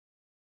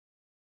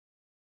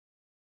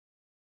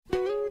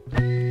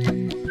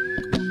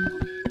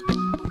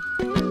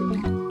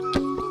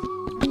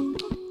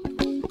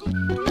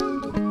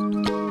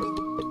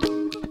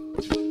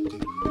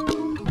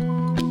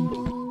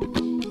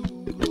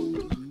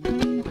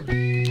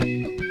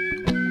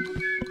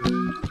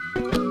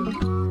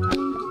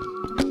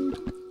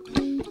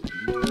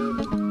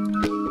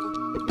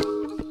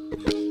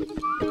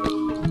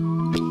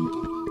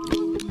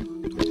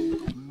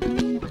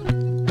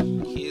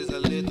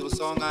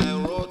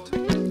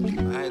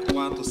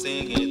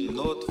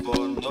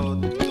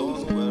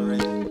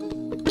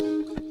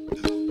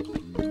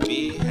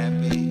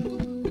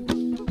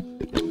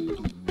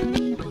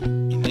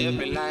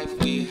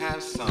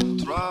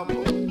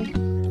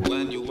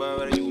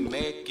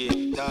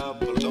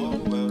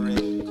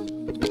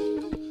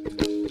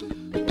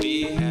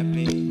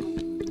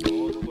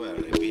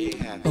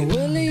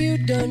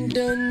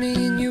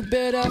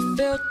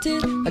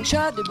I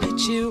tried to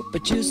beat you,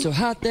 but you're so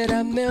hot that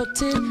I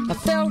melted. I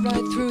fell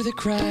right through the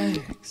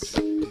cracks,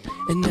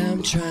 and now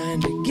I'm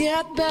trying to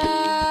get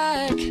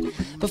back.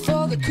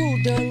 Before the cool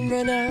done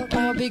run out,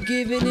 I'll be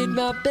giving it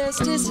my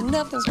bestest, and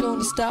nothing's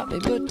gonna stop me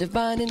but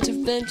divine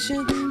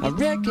intervention. I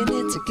reckon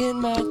it's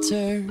again my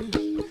turn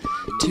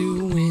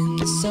to win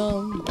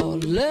some or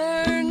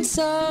learn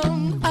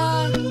some.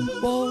 I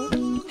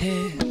won't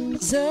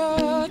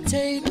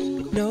hesitate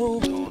no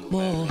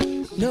more,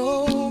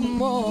 no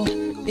more.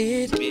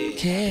 It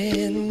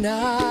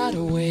cannot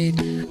wait.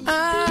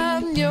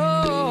 I'm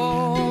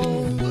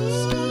yours.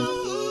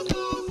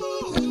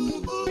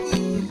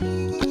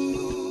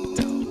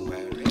 Don't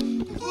worry.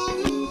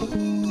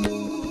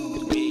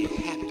 Be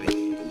happy.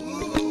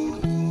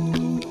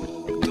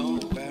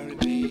 Don't worry,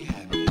 be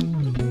happy.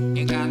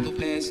 Ain't got no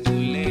place to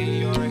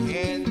lay your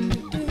head.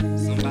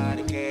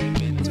 Somebody came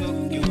and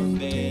took your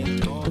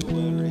bed. Don't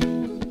worry.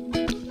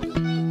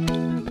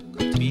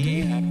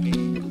 Be happy.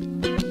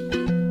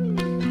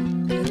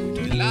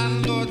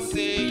 Landlord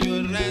say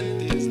your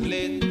rent is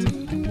late.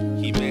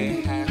 He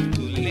may have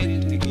to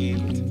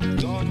litigate.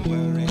 Don't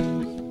worry.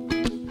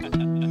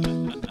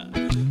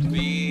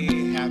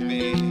 Be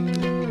happy.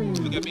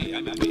 Look at me,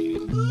 I'm happy.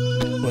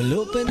 Well,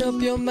 open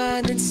up your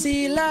mind and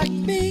see like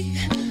me.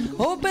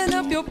 Open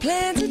up your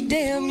plans and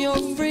damn,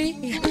 you're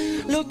free.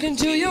 Look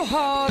into your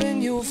heart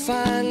and you'll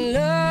find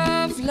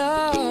love,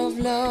 love,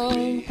 love.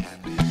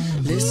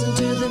 Listen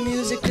to the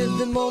music of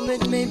the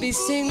moment, maybe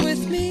sing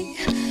with me.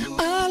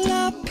 A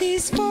la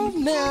peaceful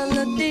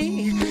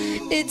melody.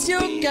 It's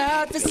your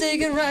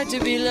God-forsaken right to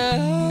be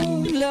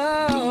loved,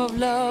 loved,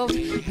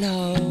 loved,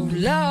 loved,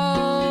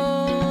 loved.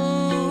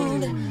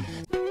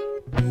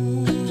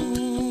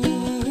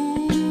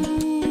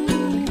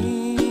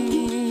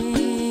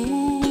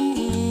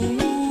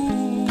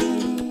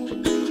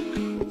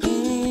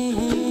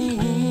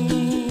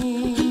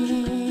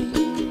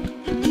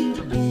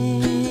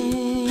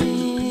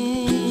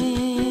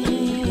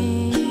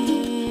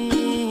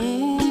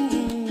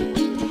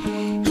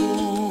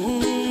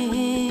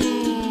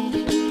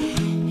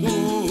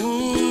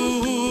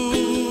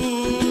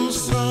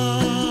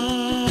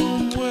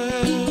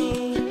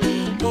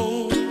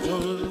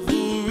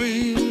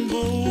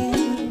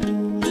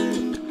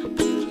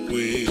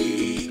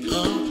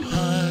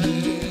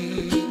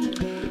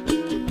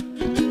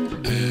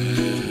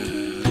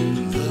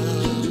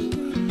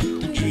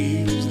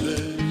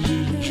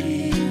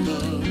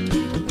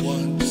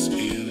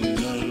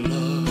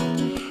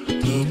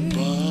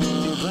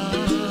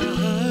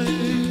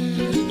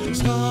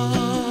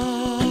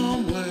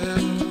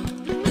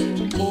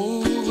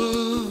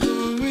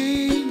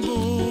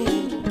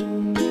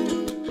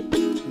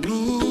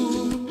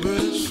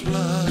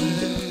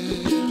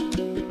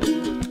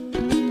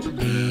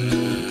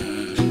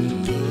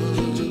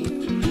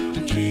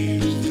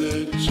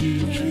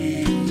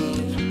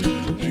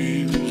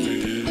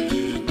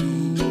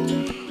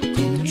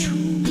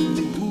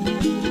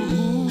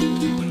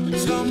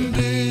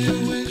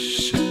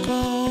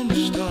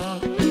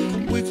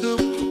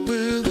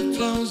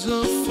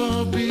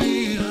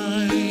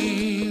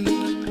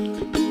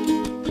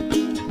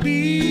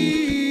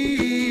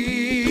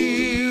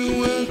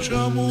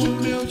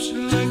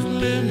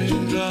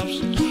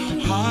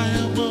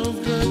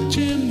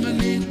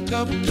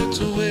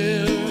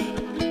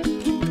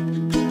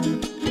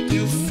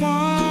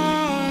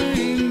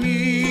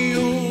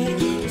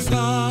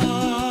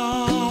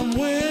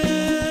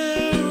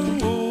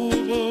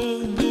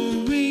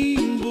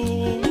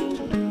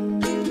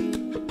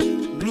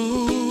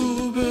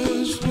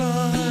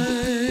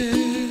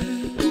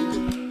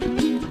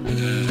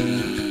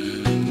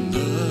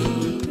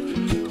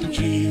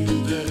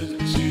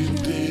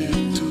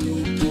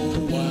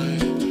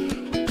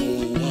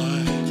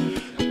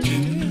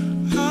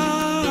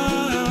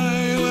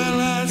 Well,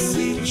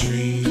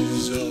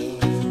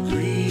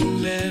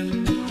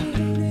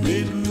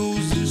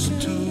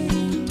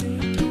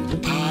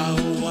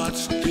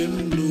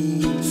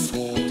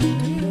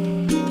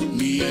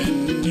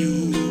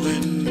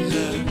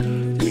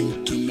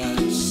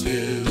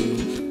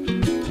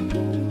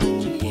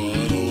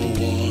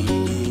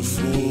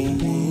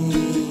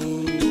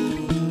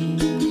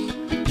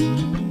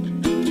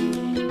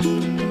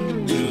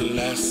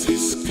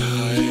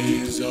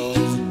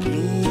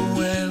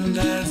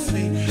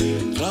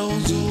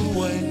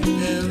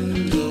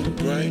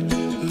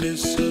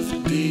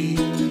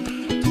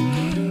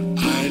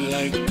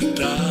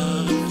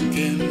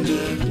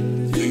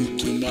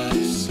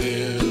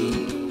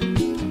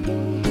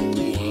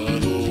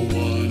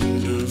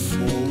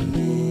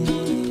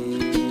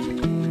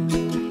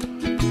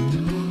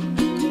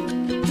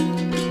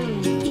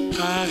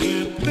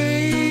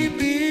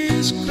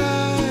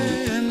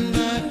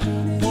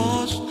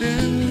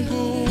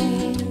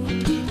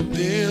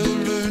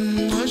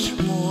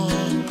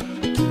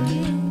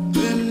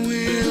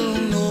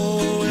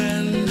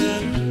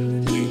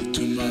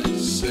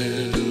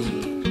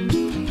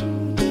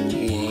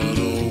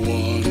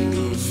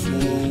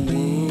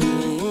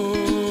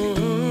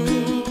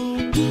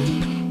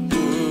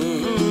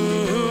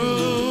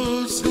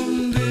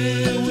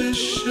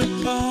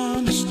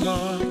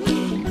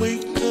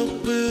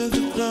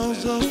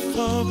 miles are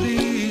far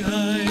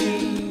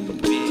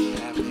behind.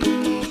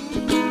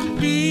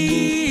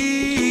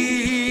 Be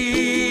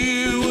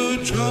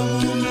where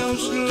trouble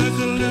melts like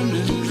a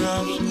lemon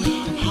drops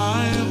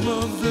high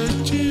above the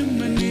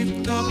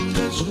chimney top.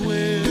 That's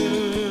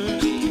where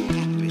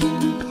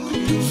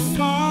you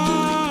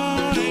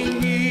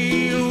find me,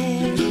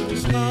 oh,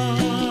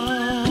 somewhere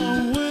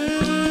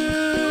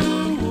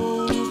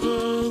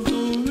over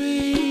the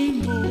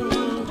rainbow,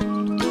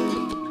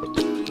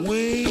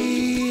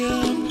 way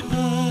up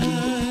high.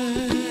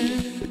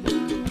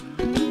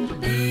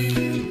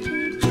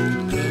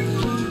 The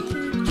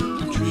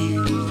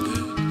dream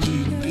that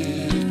you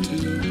dare to,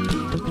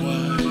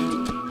 why,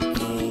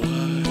 oh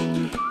why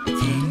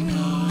can I?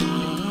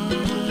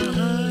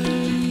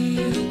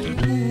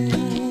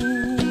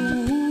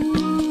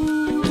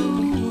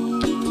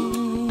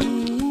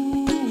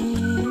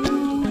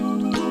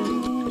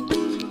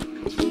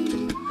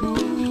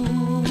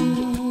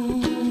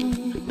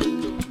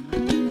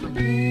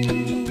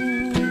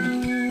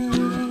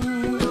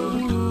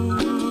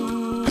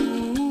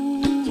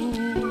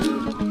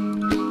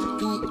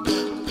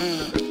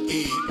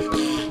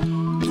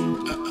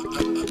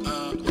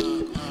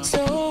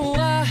 So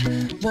I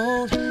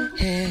won't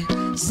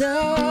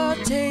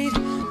hesitate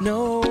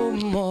no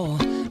more,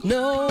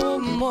 no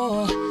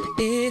more.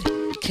 It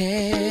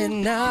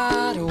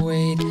cannot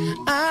wait.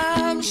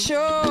 I'm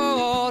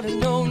sure there's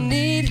no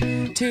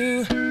need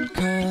to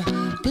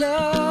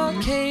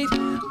complicate.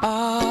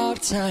 Our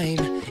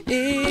time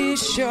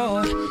is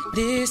short.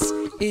 This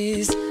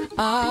is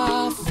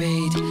our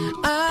fate.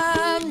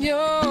 I'm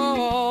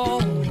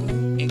yours.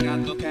 Ain't got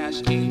no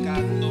cash, ain't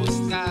got no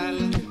style,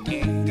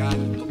 ain't got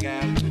no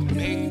gal to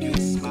make you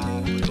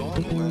smile.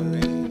 Don't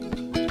worry,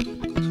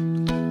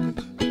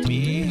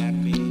 be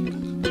happy.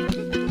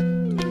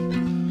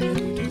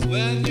 'Cause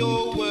when you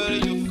worry,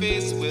 your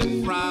face will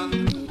frown,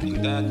 and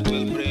that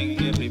will bring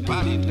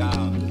everybody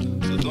down.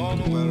 So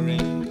don't worry,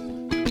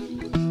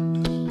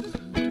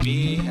 be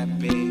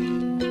happy.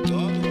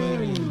 Don't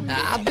worry.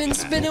 I've been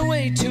spinning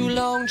way too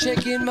long,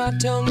 checking my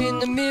tongue in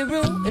the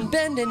mirror and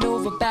bending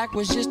over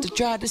backwards just to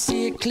try to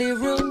see it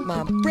clearer.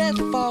 My breath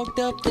fogged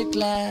up the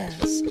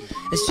glass,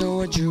 and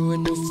so I drew a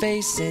new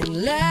face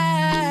and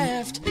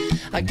laughed.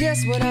 I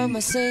guess what I'm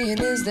saying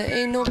is there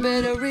ain't no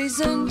better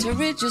reason to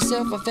rid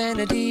yourself of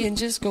vanity and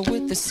just go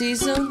with the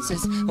seasons.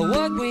 It's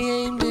what we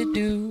aim to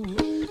do.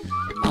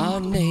 Our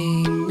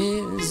name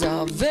is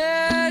our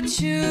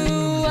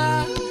virtue.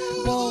 I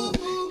won't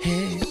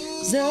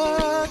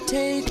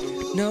hesitate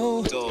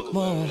no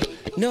more,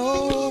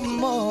 no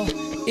more.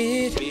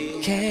 It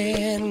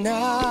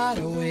cannot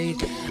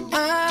wait.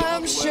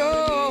 I'm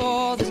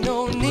sure there's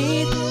no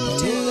need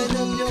to open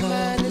up your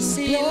mind to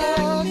see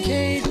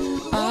locate.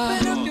 Our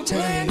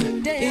time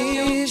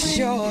is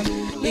short.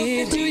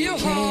 It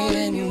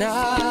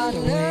cannot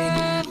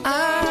wait.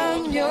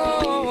 I'm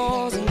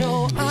yours.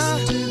 No, I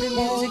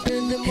won't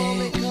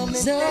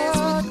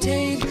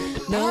hesitate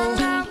no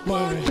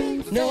more,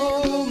 no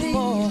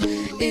more.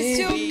 It's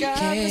your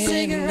God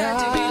forsaken right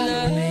to be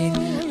loved.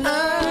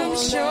 I'm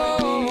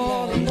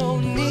sure no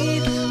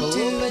need to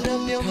open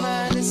up your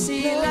mind to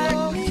see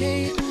like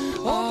Kate.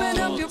 Open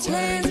up your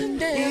plans and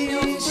then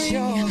you're free.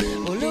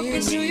 Well, look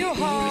into your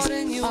heart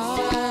and you'll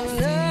find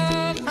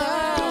love.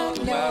 I'm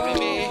Worry,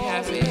 be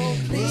happy.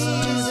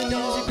 Please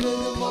don't feel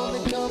the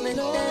moment come and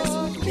dance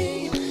with me.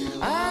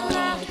 I'm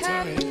not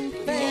happy,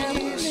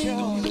 very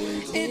sure.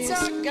 It's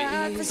our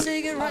God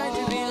forsaken right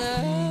to be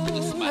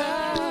loved.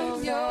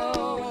 I'm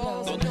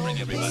yours. Don't bring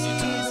everybody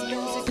down.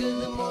 Don't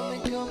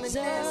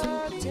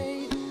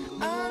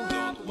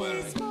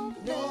worry.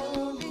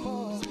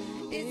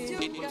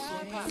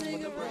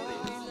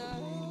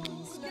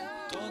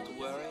 Don't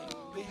worry,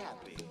 be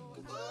happy.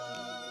 I'm not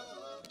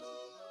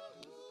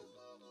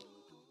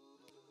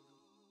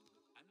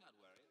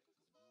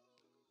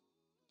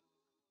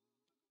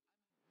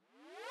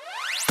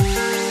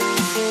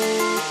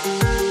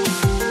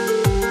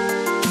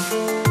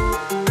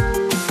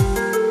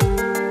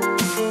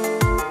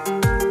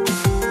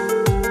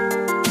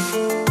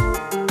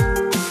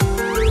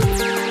worried.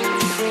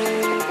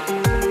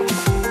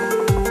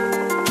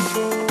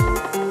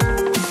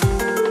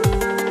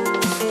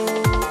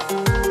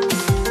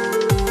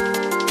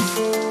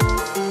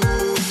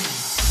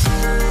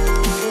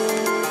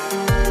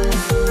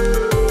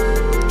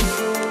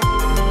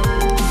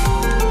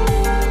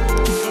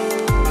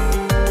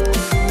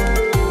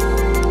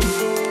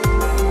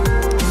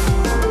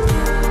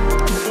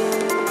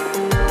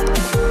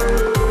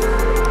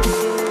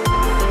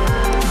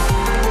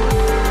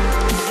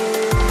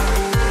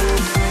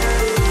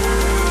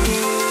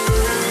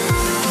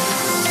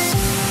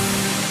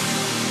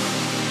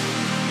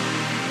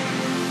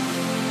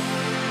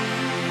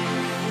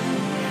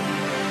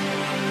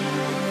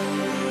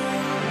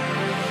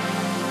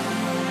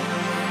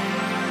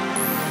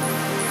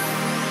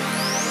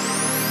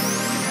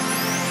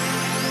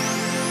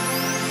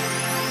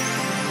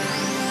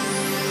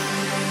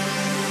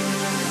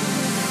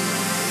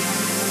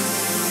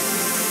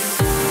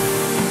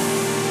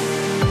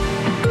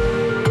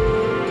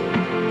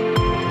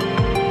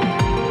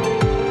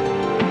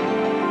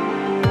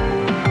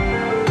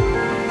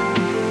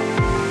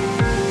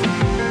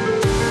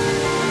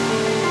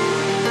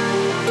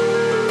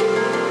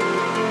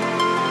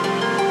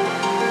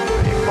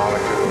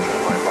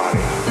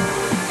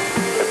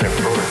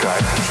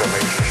 that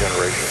makes the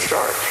generation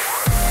starts.